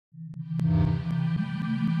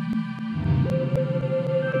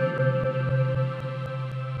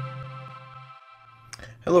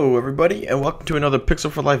Hello everybody, and welcome to another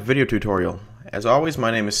Pixel for Life video tutorial. As always,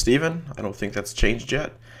 my name is Steven. I don't think that's changed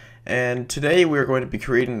yet. And today we are going to be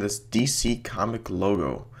creating this DC comic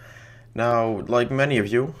logo. Now, like many of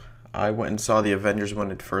you, I went and saw the Avengers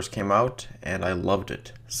when it first came out, and I loved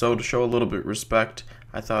it. So to show a little bit of respect,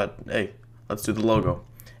 I thought, hey, let's do the logo.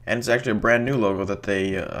 And it's actually a brand new logo that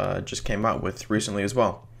they just came out with recently as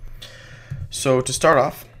well. So to start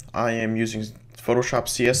off, I am using Photoshop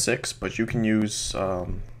CS6, but you can use,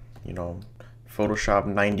 Photoshop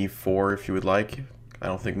 94 if you would like. I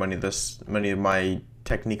don't think many of my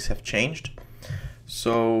techniques have changed.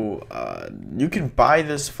 So you can buy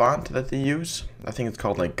this font that they use. I think it's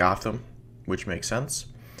called like Gotham, which makes sense.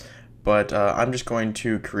 But I'm just going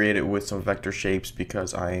to create it with some vector shapes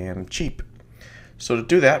because I am cheap. So to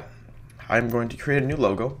do that, I'm going to create a new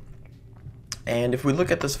logo. And if we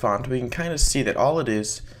look at this font, we can kind of see that all it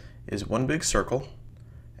is one big circle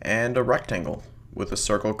and a rectangle with a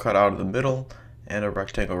circle cut out of the middle and a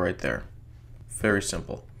rectangle right there. Very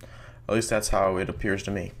simple. At least that's how it appears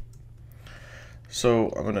to me. So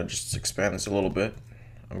I'm going to just expand this a little bit.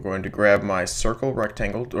 I'm going to grab my circle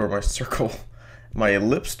rectangle, or my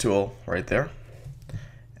ellipse tool right there,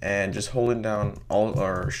 and just holding down Alt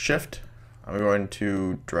or Shift, I'm going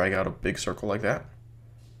to drag out a big circle like that.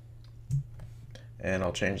 And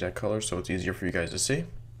I'll change that color so it's easier for you guys to see.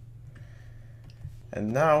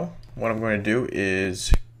 And now what I'm going to do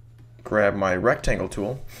is grab my rectangle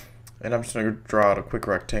tool, and I'm just going to draw out a quick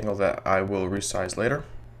rectangle that I will resize later.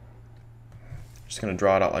 Just going to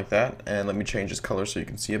draw it out like that, and let me change this color so you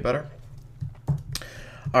can see it better.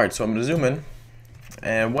 Alright, so I'm going to zoom in,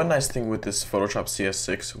 and one nice thing with this Photoshop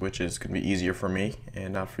CS6, which is going to be easier for me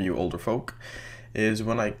and not for you older folk, is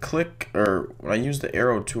when I use the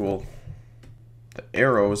arrow tool, the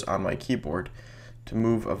arrows on my keyboard, to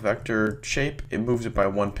move a vector shape, it moves it by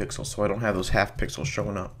 1 pixel, so I don't have those half pixels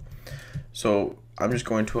showing up. So I'm just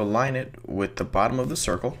going to align it with the bottom of the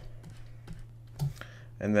circle,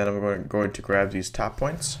 and then I'm going to grab these top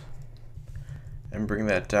points and bring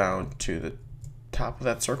that down to the top of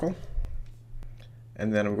that circle,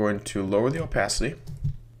 and then I'm going to lower the opacity.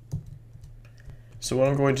 So what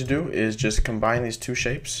I'm going to do is just combine these two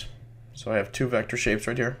shapes. So I have two vector shapes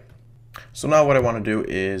right here. So now what I want to do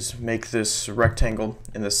is make this rectangle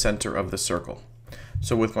in the center of the circle.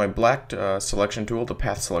 So with my black selection tool, the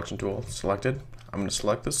path selection tool selected, I'm going to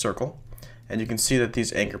select the circle, and you can see that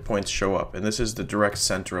these anchor points show up, and this is the direct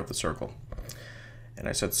center of the circle. And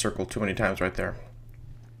I said circle too many times right there,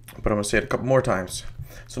 but I'm going to say it a couple more times.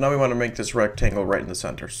 So now we want to make this rectangle right in the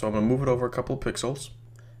center. So I'm going to move it over a couple of pixels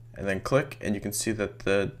and then click, and you can see that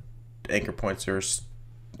the anchor points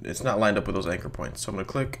it's not lined up with those anchor points. So I'm going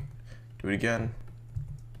to click, do it again,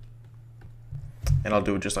 and I'll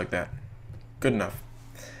do it just like that. Good enough.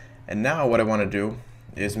 And now what I want to do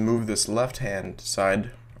is move this left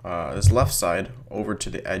side over to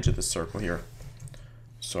the edge of the circle here.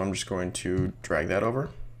 So I'm just going to drag that over,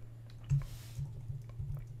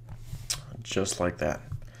 just like that.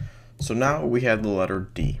 So now we have the letter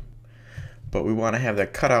D, but we want to have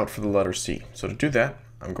that cut out for the letter C. So to do that,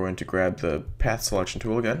 I'm going to grab the path selection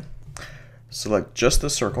tool again, select just the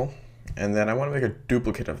circle, and then I want to make a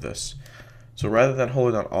duplicate of this. So rather than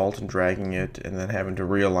holding down Alt and dragging it and then having to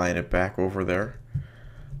realign it back over there,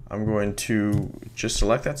 I'm going to just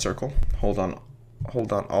select that circle, hold down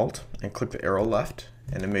Alt and click the arrow left,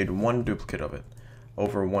 and it made one duplicate of it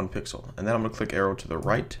over 1 pixel. And then I'm going to click arrow to the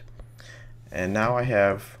right, and now I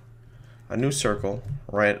have a new circle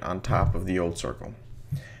right on top of the old circle.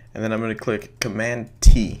 And then I'm going to click Command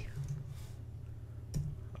T,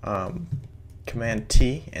 and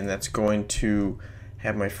that's going to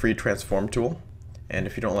have my free transform tool. And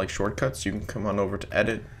if you don't like shortcuts, you can come on over to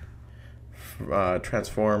Edit,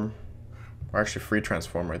 Transform, or actually Free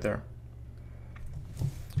Transform right there.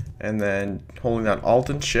 And then holding down Alt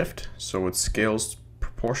and Shift so it scales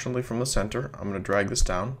proportionally from the center, I'm going to drag this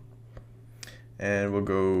down, and we'll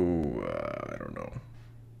go, I don't know,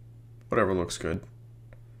 whatever looks good.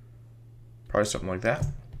 Probably something like that.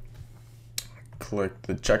 Click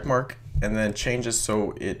the check mark, and then change this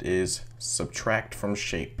so it is subtract from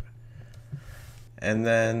shape. And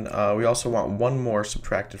then we also want one more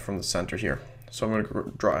subtracted from the center here. So I'm going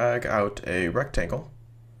to drag out a rectangle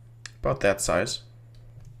about that size.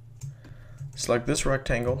 Select this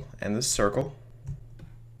rectangle and this circle.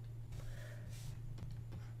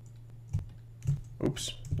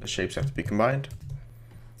 Oops, the shapes have to be combined.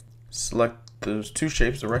 Select those two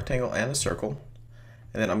shapes, the rectangle and the circle,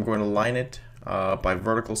 and then I'm going to line it by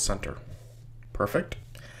vertical center. Perfect.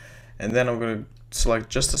 And then I'm going to select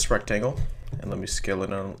just this rectangle, and let me scale it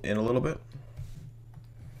in a little bit.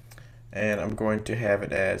 And I'm going to have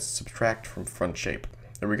it as subtract from front shape.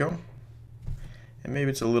 There we go. And maybe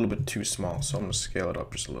it's a little bit too small, so I'm going to scale it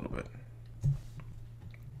up just a little bit.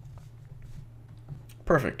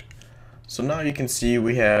 Perfect. So now you can see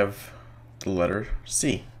we have the letter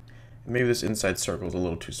C. Maybe this inside circle is a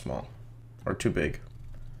little too small or too big.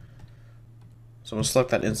 So I'm going to select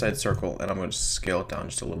that inside circle and I'm going to scale it down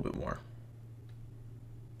just a little bit more.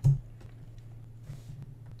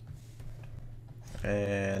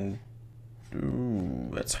 And ooh,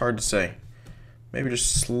 that's hard to say. Maybe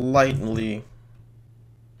just slightly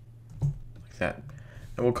like that.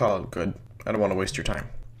 And we'll call it good. I don't want to waste your time.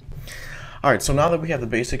 Alright, so now that we have the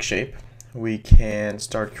basic shape, we can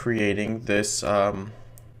start creating this kind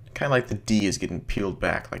of like the D is getting peeled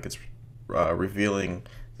back, like it's revealing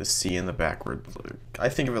the C in the backward. I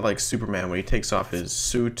think of it like Superman when he takes off his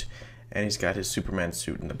suit and he's got his Superman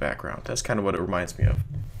suit in the background. That's kind of what it reminds me of.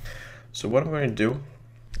 So what I'm going to do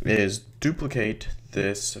is duplicate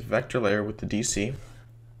this vector layer with the DC,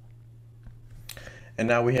 and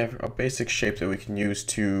now we have a basic shape that we can use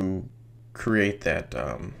to create that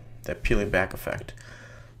that peeling back effect.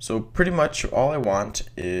 So pretty much all I want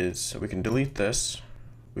is we can delete this,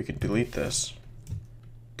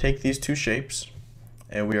 take these two shapes,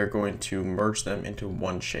 and we are going to merge them into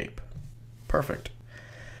one shape. Perfect.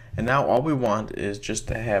 And now all we want is just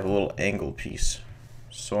to have a little angle piece.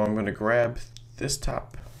 So I'm going to grab this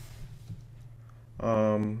top.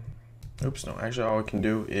 Oops, no, actually all I can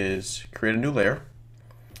do is create a new layer.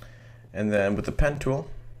 And then with the pen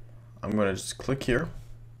tool, I'm going to just click here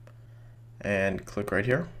and click right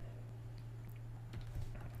here.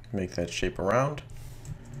 Make that shape around.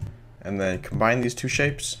 And then combine these two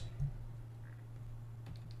shapes.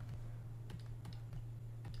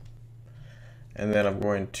 And then I'm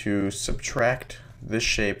going to subtract this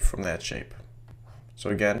shape from that shape. So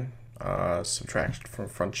again, subtract from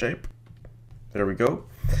front shape. There we go.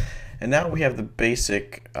 And now we have the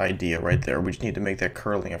basic idea right there. We just need to make that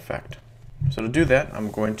curling effect. So to do that, I'm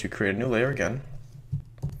going to create a new layer again.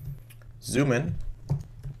 Zoom in.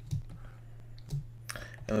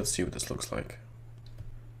 And let's see what this looks like.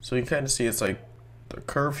 So you can kind of see it's like the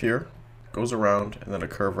curve here goes around and then a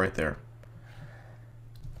curve right there.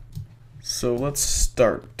 So let's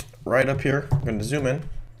start right up here. I'm going to zoom in.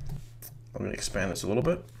 Let me expand this a little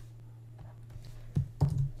bit.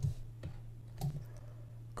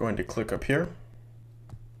 Going to click up here.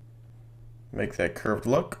 Make that curved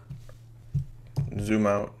look. Zoom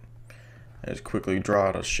out. And just quickly draw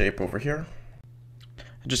out a shape over here.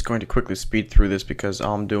 I'm just going to quickly speed through this because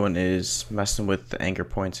all I'm doing is messing with the anchor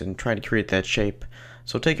points and trying to create that shape.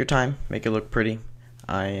 So take your time, make it look pretty.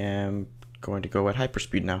 I am going to go at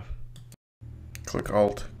hyperspeed now. Click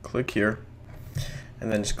Alt, click here,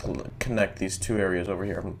 and then just connect these two areas over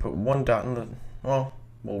here. I'm going to put one dot in the, well,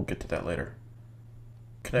 we'll get to that later.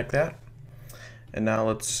 Connect that, and now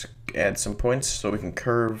let's add some points so we can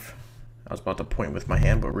curve. I was about to point with my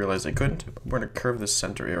hand but realized I couldn't. We're going to curve this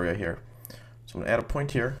center area here. So I'm going to add a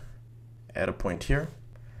point here, add a point here,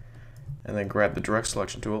 and then grab the direct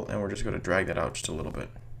selection tool and we're just going to drag that out just a little bit.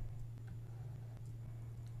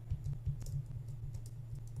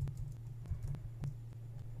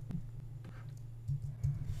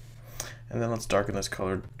 And then let's darken this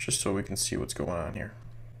color just so we can see what's going on here.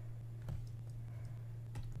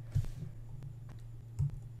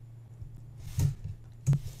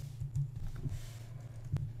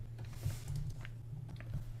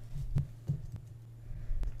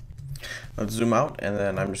 Let's zoom out, and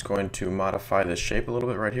then I'm just going to modify this shape a little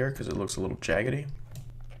bit right here because it looks a little jaggedy.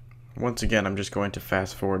 Once again, I'm just going to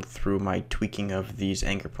fast forward through my tweaking of these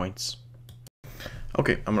anchor points.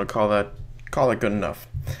 Okay, I'm going to call that good enough.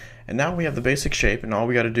 And now we have the basic shape, and all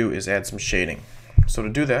we got to do is add some shading. So to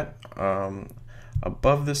do that,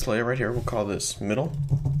 above this layer right here, we'll call this middle,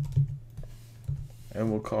 and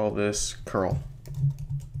we'll call this curl.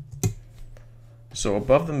 So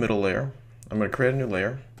above the middle layer, I'm going to create a new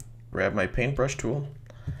layer, grab my paintbrush tool,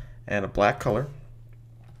 and a black color,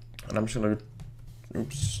 and I'm just going to,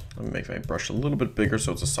 oops, let me make my brush a little bit bigger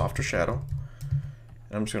so it's a softer shadow.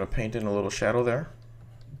 And I'm just going to paint in a little shadow there.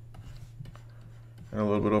 And a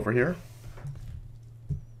little bit over here,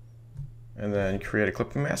 and then create a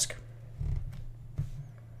clipping mask.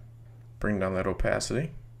 Bring down that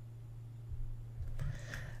opacity,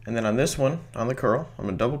 and then on this one, on the curl, I'm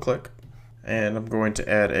going to double click, and I'm going to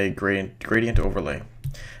add a gradient overlay.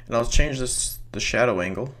 And I'll change the shadow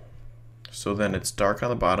angle, so then it's dark on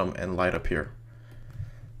the bottom and light up here.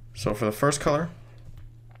 So for the first color,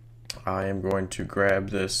 I am going to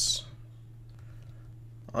grab this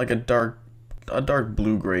like a dark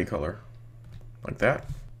blue-gray color, like that.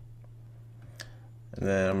 And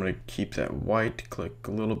then I'm going to keep that white, click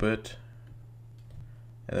a little bit,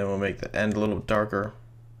 and then we'll make the end a little darker.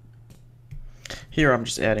 Here I'm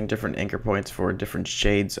just adding different anchor points for different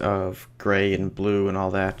shades of gray and blue and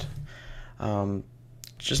all that.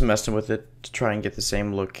 Just messing with it to try and get the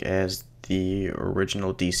same look as the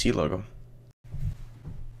original DC logo.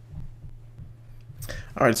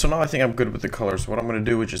 Alright, so now I think I'm good with the colors. What I'm going to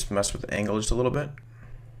do is just mess with the angle just a little bit.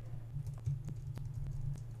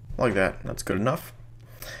 Like that. That's good enough.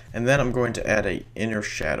 And then I'm going to add an inner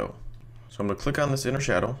shadow. So I'm going to click on this inner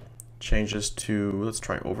shadow, change this to, let's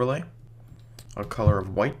try overlay, a color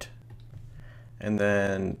of white, and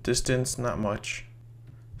then distance, not much,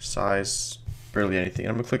 size, barely anything.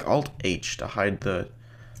 And I'm going to click Alt-H to hide the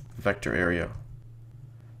vector area.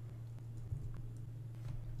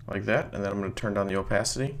 Like that, and then I'm going to turn down the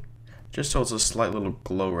opacity, just so it's a slight little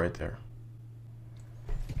glow right there.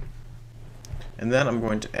 And then I'm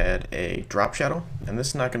going to add a drop shadow, and this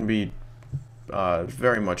is not going to be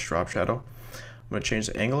very much drop shadow. I'm going to change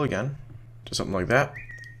the angle again to something like that,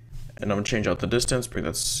 and I'm going to change out the distance, bring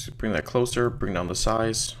that closer, bring down the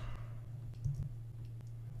size.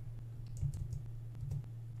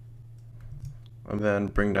 And then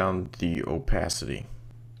bring down the opacity.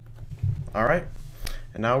 Alright,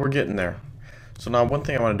 and now we're getting there. So now one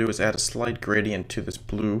thing I want to do is add a slight gradient to this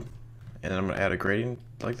blue, and then I'm going to add a gradient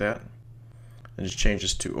like that. And just change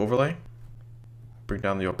this to overlay, bring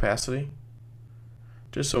down the opacity,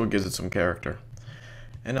 just so it gives it some character.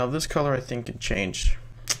 And now this color I think can change.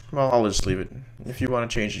 Well, I'll just leave it. If you want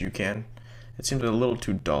to change it, you can. It seems a little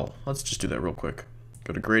too dull. Let's just do that real quick.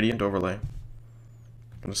 Go to gradient overlay.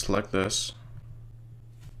 I'm going to select this.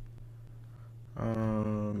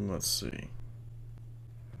 Let's see.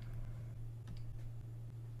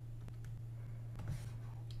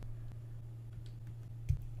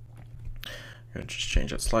 I'm going to just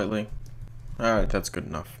change that slightly. Alright, that's good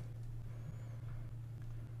enough.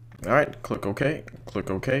 Alright, click OK, click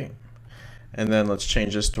OK. And then let's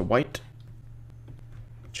change this to white.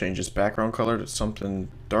 Change this background color to something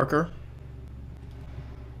darker.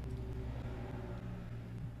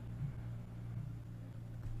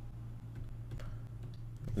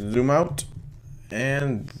 Zoom out,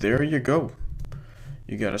 and there you go.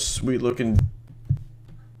 You got a sweet looking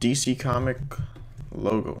DC comic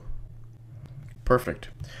logo. Perfect.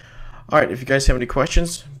 Alright, if you guys have any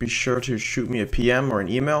questions, be sure to shoot me a PM or an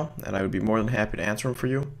email, and I would be more than happy to answer them for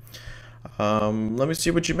you. Let me see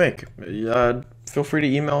what you make. Feel free to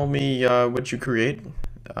email me what you create.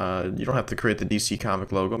 You don't have to create the DC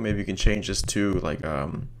comic logo. Maybe you can change this to, like,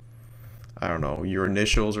 I don't know, your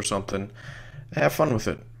initials or something. Have fun with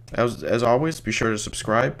it. As always, be sure to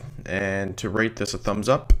subscribe and to rate this a thumbs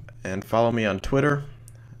up, and follow me on Twitter.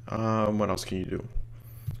 What else can you do?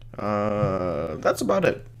 That's about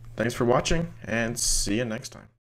it. Thanks for watching, and see you next time.